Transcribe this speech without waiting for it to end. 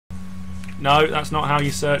No, that's not how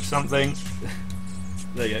you search something.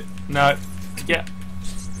 There you go. No. Yeah.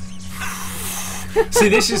 See,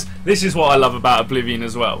 this is what I love about Oblivion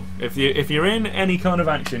as well. If you're in any kind of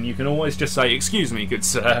action, you can always just say, "Excuse me, good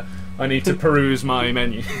sir, I need to peruse my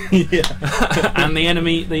menu." Yeah. And the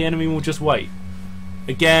enemy will just wait.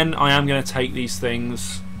 Again, I am going to take these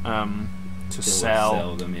things to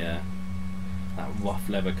sell them. Yeah. That rough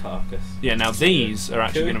leather carcass. Yeah. Now these are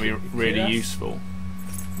actually going to be really Yes. useful.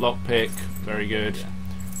 Lockpick, very good. Yeah.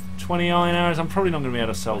 20 iron arrows. I'm probably not going to be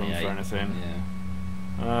able to sell them for 28. anything.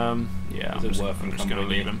 Yeah. Yeah, Is it worth I'm them just going to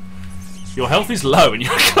company? leave them. Your health is low and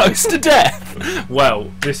you're close to death.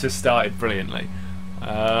 Well, this has started brilliantly.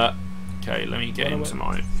 Okay, let me get into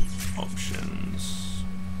my options.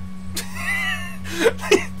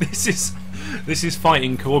 This is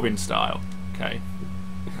fighting Corbin style. Okay.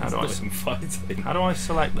 How do I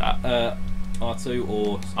select that? R2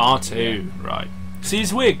 or R2, right. See,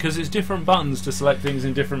 it's weird because it's different buttons to select things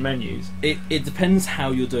in different menus. It depends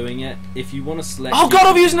how you're doing it. If you want to select. Oh God,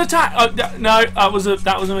 I've used an attack. No, that was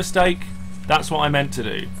a mistake. That's what I meant to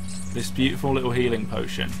do. This beautiful little healing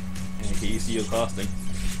potion. Yeah, get used to your casting.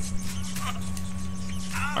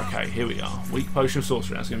 Okay, here we are. Weak potion of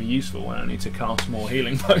sorcery. That's going to be useful when I need to cast more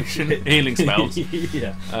healing healing spells.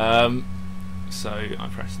 Yeah. So I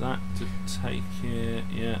press that to take it.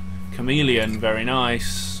 Yeah. Chameleon, very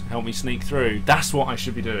nice. Help me sneak through. That's what I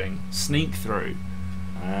should be doing. Sneak through.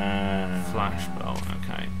 Flash bolt.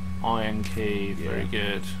 Okay. Iron key. Very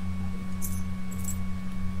good.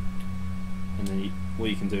 And then what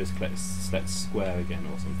you can do is select square again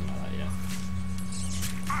or something like that.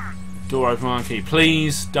 Yeah. Door open, iron key.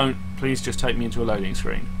 Please don't. Please just take me into a loading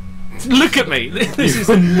screen. Look at me. This is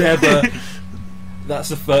never. That's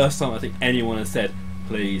the first time I think anyone has said,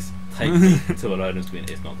 "Please take me to a loading screen."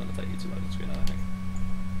 It's not going to take you to a loading screen, I don't think.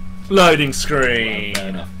 loading screen. Well, fair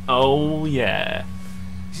enough. Oh yeah.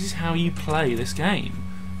 This is how you play this game.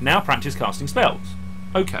 Now practice casting spells.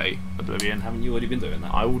 Okay, Oblivion. Haven't you already been doing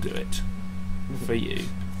that? I will do it for you.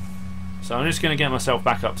 So I'm just going to get myself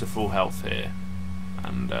back up to full health here,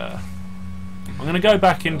 and I'm going to go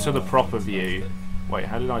back into the proper view. Wait,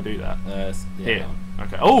 how did I do that? Yeah, Here. no.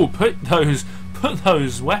 Okay. Oh, put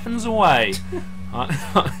those weapons away.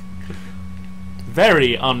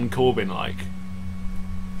 Very un-Corbin-like.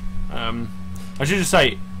 I should just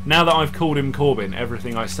say, now that I've called him Corbin,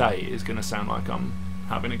 everything I say is going to sound like I'm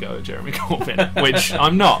having a go at Jeremy Corbyn, which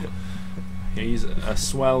I'm not. He's a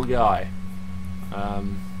swell guy.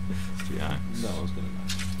 Yeah. No one's going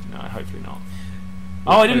to know. No, hopefully not.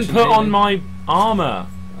 Oh, I didn't put on my armour.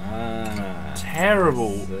 Ah.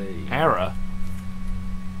 Terrible See. error.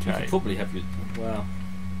 You Okay. could probably have your... Well,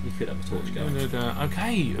 you could have a torch going.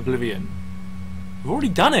 Okay, Oblivion. We've already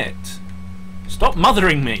done it. Stop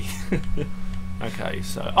mothering me. Okay,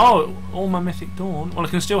 so... Oh, all my Mythic Dawn. Well, I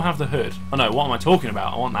can still have the hood. Oh no, what am I talking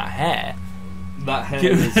about? I want that hair. That hair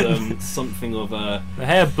is something of a... The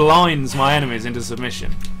hair blinds my enemies into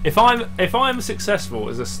submission. If I'm successful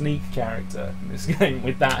as a sneak character in this game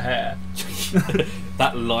with that hair,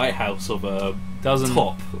 that lighthouse of a doesn't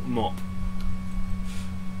top mop.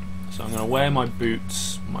 So I'm going to wear my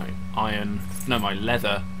boots, my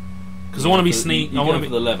leather, because I want to be sneaky. I want to be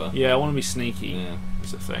the leather. Yeah, I want to be sneaky. Yeah.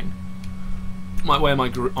 Is the thing. Might wear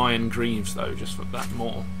my iron greaves though, just for that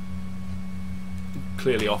more.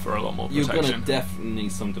 Clearly offer a lot more protection. You're going to definitely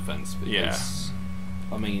need some defense. Because, Yeah.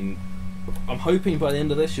 I mean, I'm hoping by the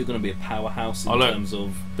end of this you're going to be a powerhouse in terms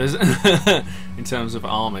of There's in terms of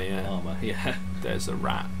armor. Yeah. armor. Yeah. There's a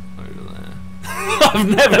rat over there. I've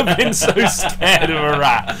never been so scared of a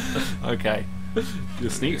rat. Okay. Your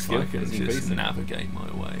sneak If skill I can is just increasing. navigate my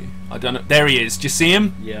way. I don't know. There he is. Do you see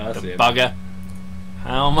him? Yeah, I The see it. bugger.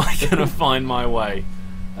 How am I going to find my way?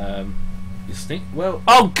 Your sneak. Well,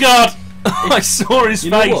 Oh God! I saw his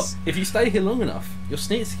you face. know what? If you stay here long enough, your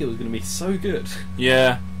sneak skill is going to be so good.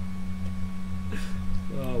 Yeah.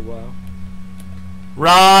 Oh wow.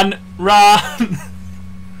 Run! Run!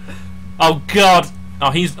 Oh God!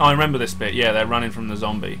 Oh, I remember this bit. Yeah, they're running from the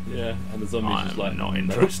zombie. Yeah, and the zombie's I'm just like not nope.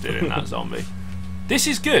 interested in that zombie. This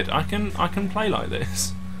is good. I can play like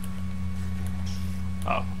this.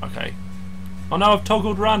 Oh, okay. Oh no, I've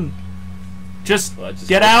toggled run. Just Right, just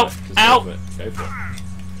get go out! for it. Just Out! Go for it. Go for it.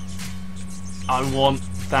 I want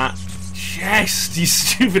that chest, you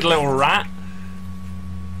stupid little rat.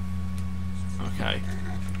 Okay.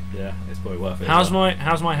 Yeah, it's probably worth it. How's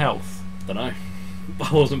my health? Don't know.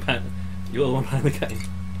 I wasn't paying. You're the one playing the game.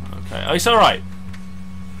 Okay. Oh, it's all right.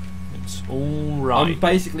 It's all right. I'm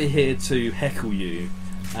basically here to heckle you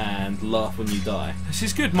and laugh when you die. This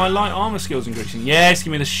is good. My light armor skill's increasing. Yes,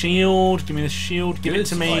 give me the shield. Give me the shield. Give it Good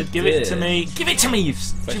to me. Give it to idea. me. Give it to me. You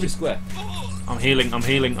Press your stupid. square. I'm healing, I'm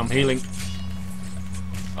healing, I'm healing.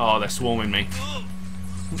 Oh, they're swarming me.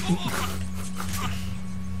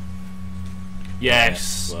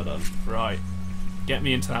 Yes. Well done. Right. Get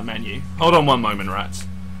me into that menu. Hold on one moment, rats.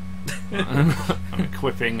 I'm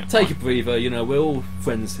equipping. Take a breather, you know, we're all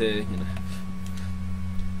friends here, you know.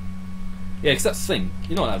 Yeah, because that's the thing.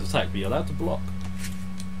 You're not allowed to attack, but you're allowed to block.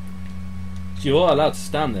 So you are allowed to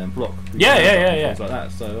stand there and block. Yeah. Things like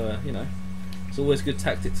that. So, you know, it's always good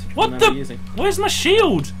tactics. What the? Using. Where's my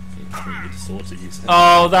shield? It's really good sword to use.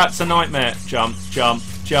 Oh, that's a nightmare. Jump, jump,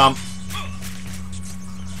 jump.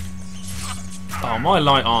 Oh, my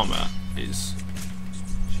light armor is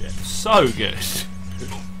so good.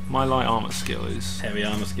 My light armor skill is... Heavy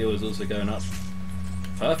armor skill is also going up.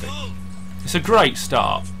 Perfect. It's a great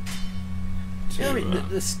start. Yeah, I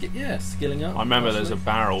mean, skilling up. I remember there's a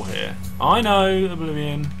barrel here. I know,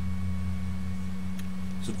 Oblivion.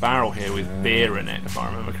 There's a barrel here with beer in it, if I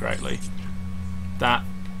remember correctly. That...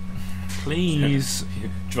 Please.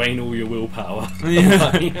 Drain all your willpower.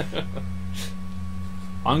 Yeah.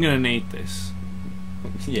 I'm going to need this.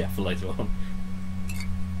 Yeah, for later on.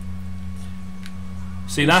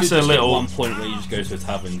 See, that's a little... one point where you just go to a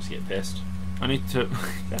tavern and just get pissed. I need to...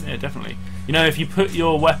 yeah, definitely. You know, if you put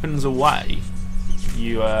your weapons away,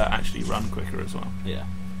 you actually run quicker as well. Yeah.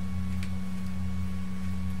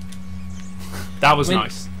 That was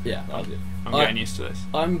nice. Yeah, that was good. I'm getting used to this.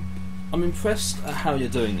 I'm impressed at how you're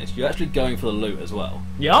doing this. You're actually going for the loot as well.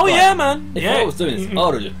 Yeah, oh yeah, man. If I was doing this, I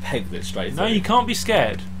would have just pegged it straight through. No, you can't be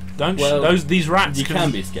scared. Don't. Well, these rats. You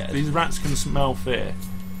can be scared. These rats can smell fear.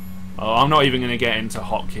 Oh, I'm not even going to get into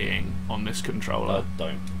hotkeying on this controller.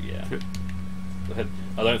 Don't. Yeah.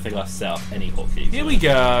 I don't think I set up any hotkeys. Here we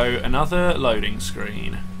go. Another loading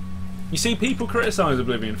screen. You see, people criticise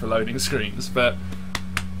Oblivion for loading screens, but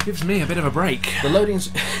it gives me a bit of a break. The loading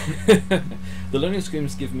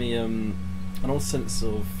screens give me an odd sense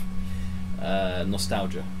of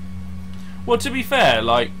nostalgia. Well, to be fair,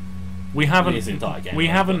 like we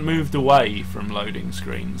haven't moved away from loading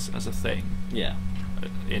screens as a thing. Yeah.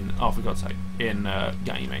 For God's sake, in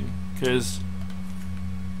gaming, because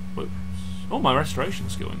my restoration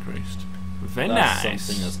skill increased. Very that's nice.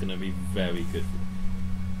 Something that's going to be very good.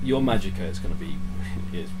 Your Magicka is going to be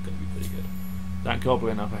pretty good. That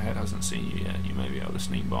goblin up ahead hasn't seen you yet. You may be able to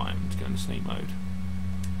sneak by him to go into sneak mode.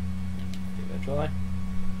 Give it a try.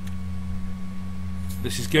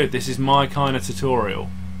 This is good. This is my kind of tutorial.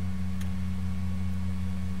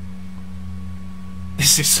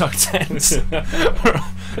 This is so tense.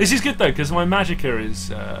 This is good though, because my Magicka is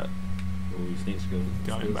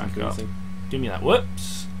going back up. Give me that.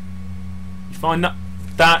 Whoops. You find that.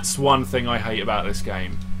 That's one thing I hate about this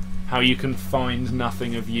game. How you can find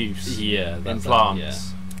nothing of use in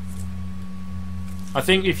plants. I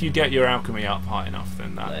think if you get your alchemy up high enough,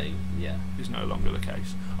 then that is no longer the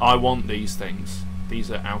case. I want these things. These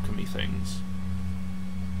are alchemy things.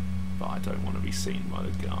 But I don't want to be seen by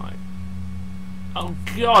the guy. Oh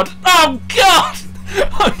god! Oh god!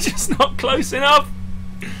 I'm just not close enough!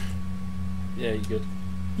 Yeah, you're good.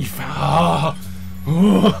 You found.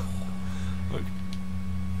 Oh.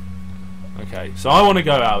 Okay, so I want to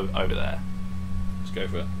go out over there. Just go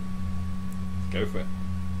for it. Go for it.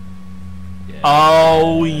 Yeah.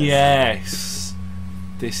 Oh yes,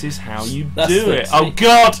 this is how you do it. Oh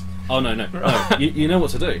god! Oh no. Oh, you know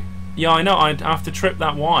what to do. Yeah, I know. I have to trip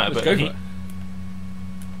that wire, Let's but go for it.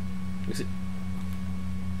 Is it?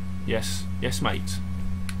 Yes, mate.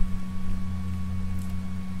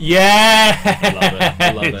 Yes,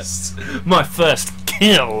 I love it. My first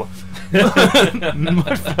kill.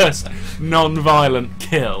 My first non-violent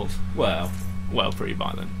kill. Well, pretty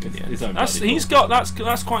violent. Yeah.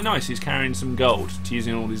 That's quite nice. He's carrying some gold to use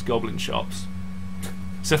in all these goblin shops.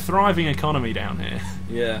 It's a thriving economy down here.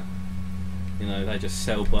 Yeah. You know, they just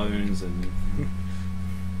sell bones and.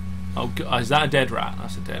 Oh, is that a dead rat?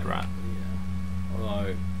 That's a dead rat. Yeah.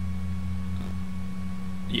 Although.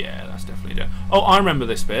 Yeah, that's definitely dead. Oh, I remember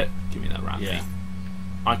this bit. Give me that rat. Yeah.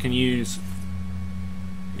 I can use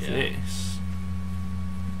this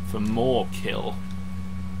for more kill.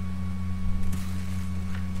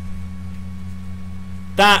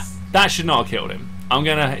 That should not have killed him.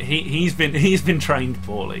 He's been trained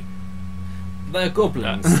poorly. They're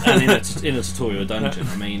goblins, and in a tutorial dungeon.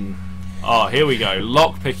 I mean, oh, here we go.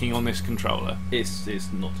 Lock picking on this controller. It's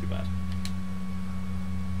not too bad.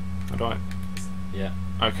 How do I? Yeah.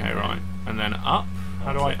 Okay, right. And then up.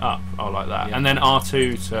 How do I up? Oh, like that. Yeah. And then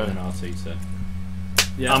R2 to. And then R2 to.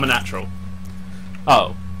 Yeah. I'm a natural.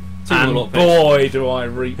 Oh. And boy, do I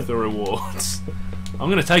reap the rewards. I'm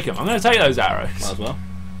going to take them. I'm going to take those arrows. Might as well.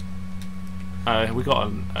 We got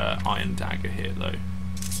an iron dagger here, though.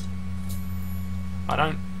 I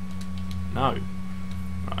don't know.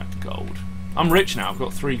 Right, gold. I'm rich now. I've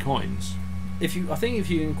got 3 coins. I think if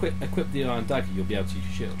you equip the iron dagger, you'll be able to use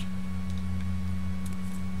your shield.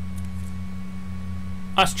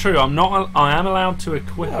 That's true. I am allowed to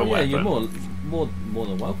equip a weapon. You're more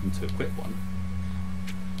than welcome to equip one.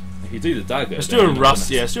 If you do the dagger, let's do a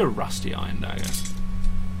rusty. Yeah, let's do a rusty iron dagger.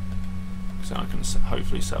 So I can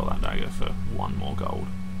hopefully sell that dagger for 1 more gold.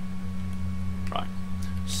 Right.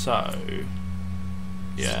 So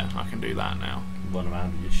yeah, I can do that now. Run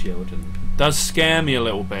around with your shield and does scare me a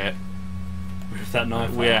little bit with that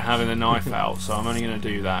knife. We're having the knife out, so I'm only going to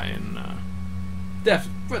do that in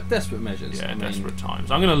desperate measures. Yeah, desperate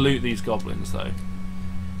times. I'm going to loot these goblins though.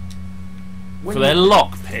 For their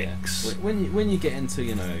lock picks. Yeah. When you get into,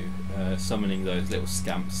 you know, summoning those little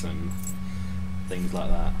scamps and things like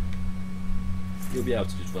that, you'll be able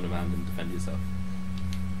to just run around and defend yourself.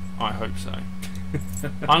 I hope so.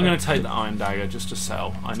 I'm going to take the iron dagger just to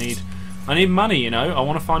sell. I need money, you know. I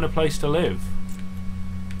want to find a place to live.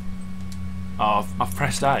 Oh, I've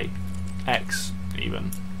pressed A. X,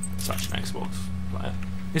 even. Such an Xbox player.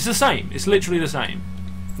 It's the same. It's literally the same.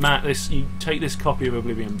 Matt, you take this copy of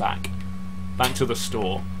Oblivion back. Back to the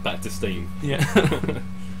store. Back to Steam. Yeah.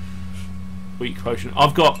 Weak potion.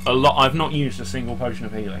 I've got a lot. I've not used a single potion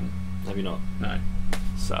of healing. Have you not? No.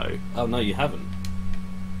 So. Oh no, you haven't.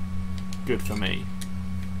 Good for me.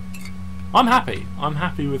 I'm happy. I'm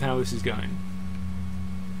happy with how this is going.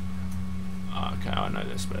 Okay, I know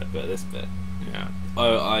this bit. But this bit. Yeah.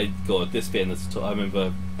 Oh, God, this bit in the tutorial. I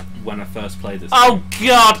remember when I first played this. Oh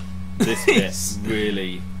God! This bit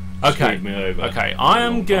really screwed me over. Okay, I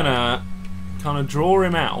am gonna kind of draw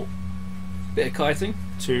him out. Bit of kiting.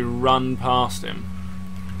 To run past him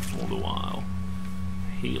all the while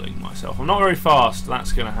healing myself. I'm not very fast.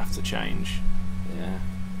 That's gonna have to change. Yeah.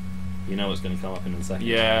 You know what's going to come up in a second.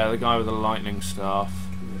 Yeah, the guy with the lightning staff.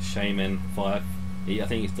 The shaman fire. I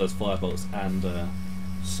think he does firebolts and.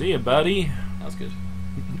 See ya, buddy. That was good.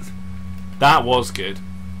 That was good.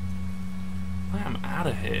 I am out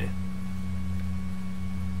of here.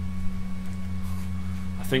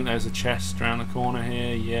 I think there's a chest around the corner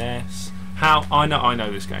here. Yes. How I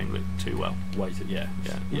know this game too well. Waited. Yeah.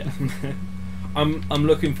 I'm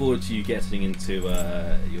looking forward to you getting into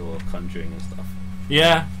your conjuring and stuff.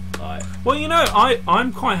 Yeah. Right. Well, you know,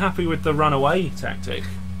 I'm quite happy with the runaway tactic.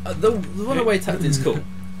 The runaway tactic's cool.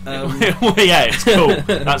 Well, yeah, it's cool.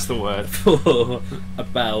 That's the word. For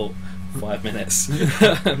about 5 minutes.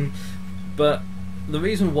 But the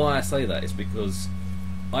reason why I say that is because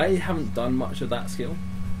I haven't done much of that skill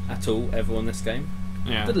at all ever on this game.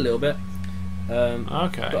 Yeah. Did a little bit.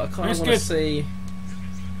 Okay. But I kind of want to see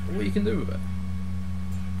what you can do with it.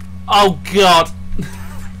 Oh God!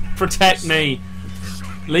 Protect me!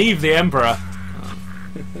 Leave the Emperor! Oh.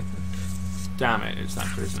 Damn it! It's that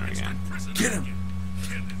prisoner again. Get him!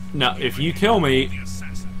 No, if you kill me,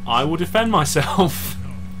 I will defend myself.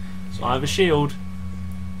 I have a shield.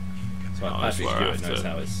 So Patrick Stewart knows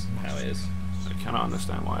how it is. I cannot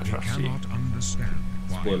understand why I trust you.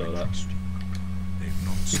 Spoiler alert.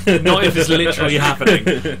 Not if it's literally happening.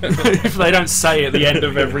 If they don't say at the end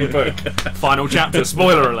of every book, final chapter,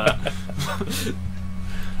 spoiler alert.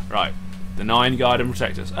 Right, the 9 guide and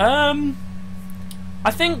protectors.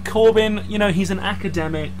 I think Corbin, you know, he's an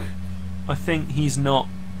academic. I think he's not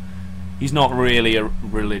really a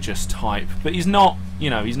religious type, but he's not, you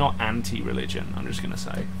know, he's not anti-religion. I'm just gonna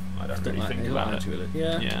say, I don't really think about it.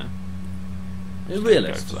 Yeah. It's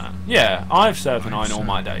realist. Go for that. Yeah, I've served the 9 all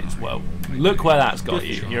my days. Well, look where that's got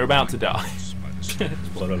you. You're about to die.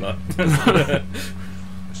 Spoiler alert.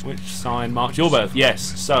 Which sign marks your birth? Yes.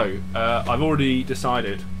 So I've already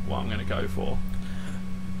decided what I'm going to go for.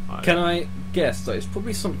 Can I guess? So it's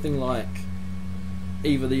probably something like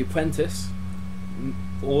either the apprentice,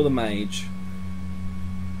 or the mage,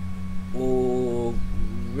 or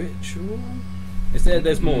ritual. Is there?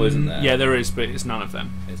 There's more, isn't there? Yeah, there is, but it's none of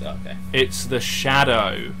them. Is that okay? It's the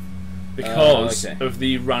shadow because okay. of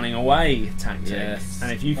the running away tactic. Yes.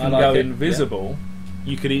 And if you can go invisible,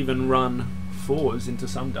 you could even run forwards into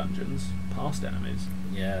some dungeons past enemies.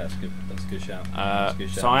 Yeah, that's good. That's a good shout.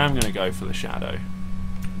 So I am going to go for the shadow.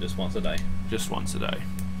 Just once a day. Just once a day.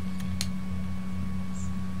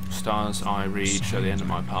 Stars I read show the end of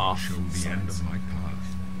my path. Show the end of my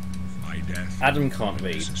path. My death. Adam can't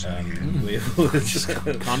read. Can't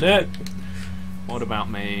do it. What about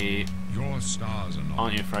me? Your stars are not.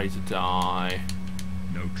 Aren't you afraid to die?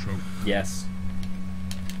 No trope. Yes.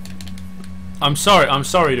 I'm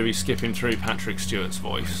sorry to be skipping through Patrick Stewart's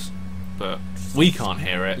voice, but we can't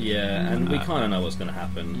hear it. Yeah, and we kind of know what's going to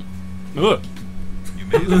happen. Ugh.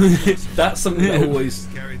 That's something that always.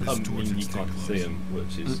 Carry this I torch mean, and you stay can't close. see him,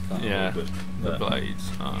 which is kind Yeah, of awkward. the But blades.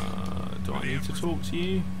 Do I need to talk to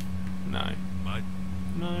you? No. Mud.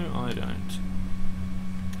 No, I don't.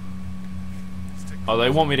 Oh, they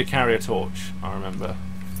want me to carry a torch. I remember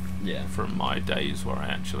yeah, from my days where I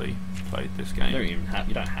actually played this you game.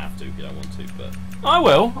 you don't have to if you don't want to, but I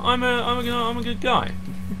will. I'm a good guy.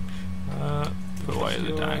 Put away the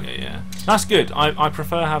You're dagger. Yeah, that's good. I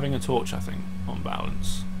prefer having a torch. I think on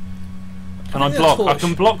balance. Can I think a block? I torch-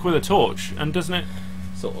 can block with a torch, and doesn't it?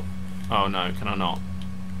 sort of. Oh no, can I not?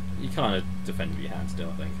 You kind of defend with your hand still,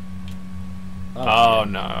 I think. Oh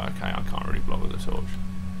yeah, no, okay, I can't really block with a torch.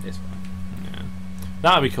 it's fine. Yeah,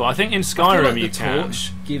 that'd be cool. I think in I feel Skyrim like you the can.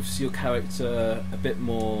 torch gives your character a bit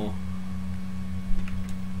more.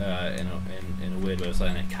 In a weird way of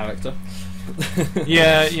saying it, character.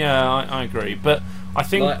 Yeah, I agree. But I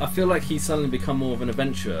think Like, I feel like he's suddenly become more of an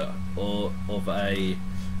adventurer or of a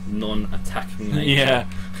non-attacking nature. yeah,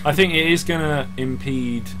 I think it is going to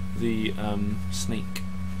impede the sneak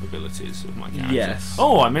abilities of my character. Yes.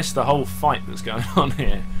 Oh, I missed the whole fight that's going on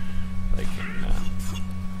here. They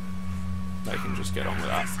can just get on with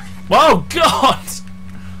that. Whoa, God!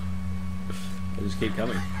 They just keep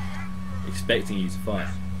coming, expecting you to fight.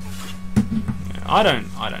 Yeah, I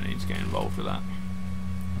don't need to get involved with that.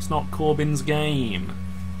 It's not Corbyn's game.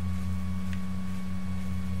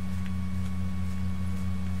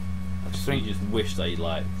 I just think you just wish they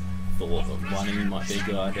thought that running might be a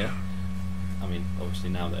good idea. I mean, obviously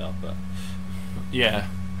now they are, but Yeah.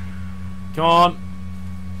 Come on.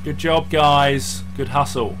 Good job, guys. Good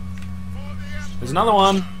hustle. There's another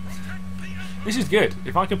one. This is good.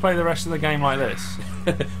 If I could play the rest of the game like this,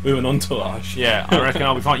 with an entourage. yeah, I reckon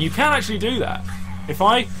I'll be fine. You can actually do that. If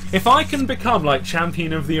I can become like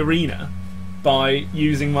champion of the arena by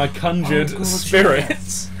using my conjured Oh, God,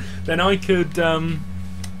 spirits, then I could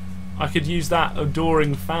use that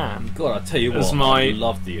adoring fan. God, I tell you As what, my- I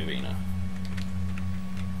love the arena.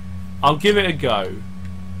 I'll give it a go.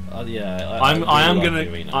 Yeah, I really am like gonna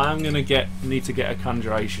the arena. need to get a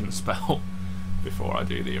conjuration spell before I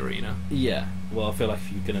do the arena. Yeah, well, I feel like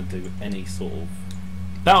if you're gonna do any sort of,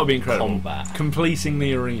 That would be incredible. Combat. Completing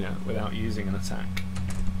the arena without using an attack.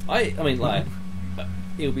 I mean, like,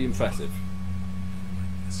 it'll be impressive.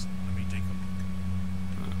 Let me take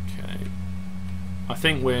a Okay. I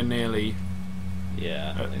think we're nearly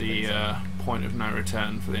Yeah, I at think the so. point of no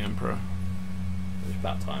return for the Emperor. It's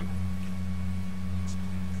about time.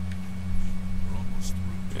 We're almost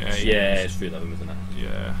through. Yeah, Yeah, it's through them, isn't it?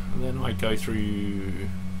 yeah. And then I go through.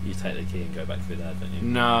 You take the key and go back through there, don't you?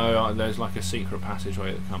 No, there's like a secret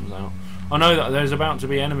passageway that comes out. I know that there's about to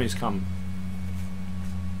be enemies come.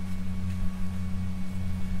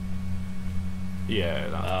 Yeah,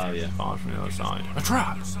 that's Oh, yeah. far from the other side. A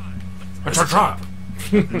trap! It's a trap!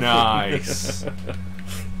 Nice.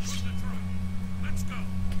 Let's go.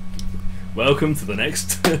 Welcome to the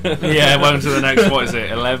next. Yeah, welcome to the next, what is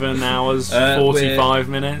it, 11 hours, 45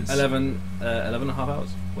 minutes? 11 and a half hours?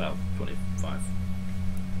 Well, 25.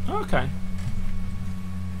 Okay.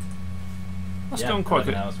 That's Yeah, gone quite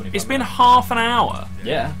 11 good. hours, 25 It's been minutes. half an hour.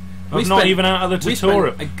 Yeah. I'm not even out of the we spent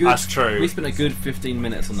tutorial. a good- That's true. We spent a good 15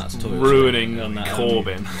 minutes on that tutorial. Ruining on that,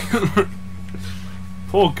 Corbyn.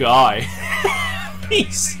 Poor guy.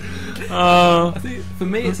 He's. I think for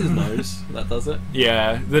me it's his nose that does it.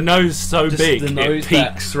 Yeah, the nose so Just big the nose it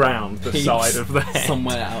peeks round the Peaks side of the head.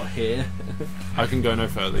 somewhere out here. I can go no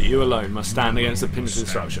further. You alone must stand against the pinnacle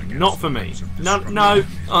destruction. Not for me. No.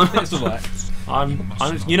 It's alright. I'm.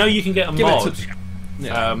 You know you can get a Give it mod to-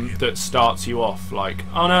 Yeah. that starts you off like,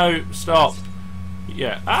 oh no, stop.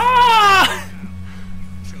 Yeah. Ah!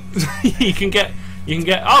 you can get.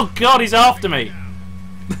 Oh God, he's after me.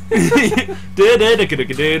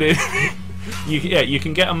 You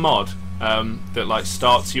can get a mod that like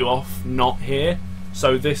starts you off not here,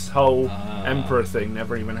 so this whole Emperor thing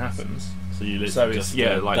never even happens. So you literally So it's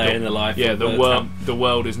just like day in the life. yeah, of the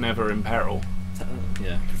world is never in peril.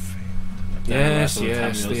 Yeah. Yes, Day in the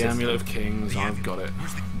life of yes, Tamriel the system. Amulet of Kings. I've got it.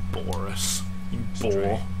 Boris, you bore.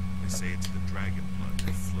 They say it's the dragon blood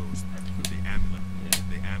that flows through the amulet. Yeah.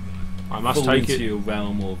 The amulet. I must Fall take into it. your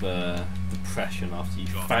realm of depression after you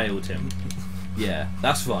failed him. Yeah,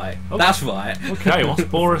 that's right. That's right. Okay, what's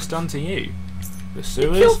Boris done to you? The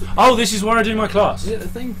sewers. Oh, this is where I do my class. Is it the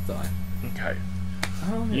thing die? Okay.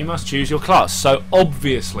 Oh, yeah. You must choose your class. So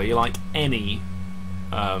obviously, like any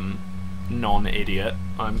non-idiot,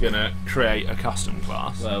 I'm gonna create a custom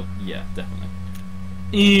class. Well, yeah, definitely.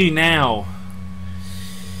 Now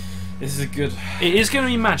This is a good. it is going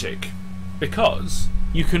to be magic because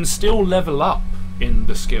you can still level up in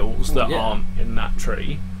the skills that Yeah. aren't in that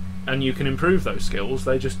tree. and you can improve those skills.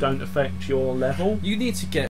 They just don't affect your level. You need to get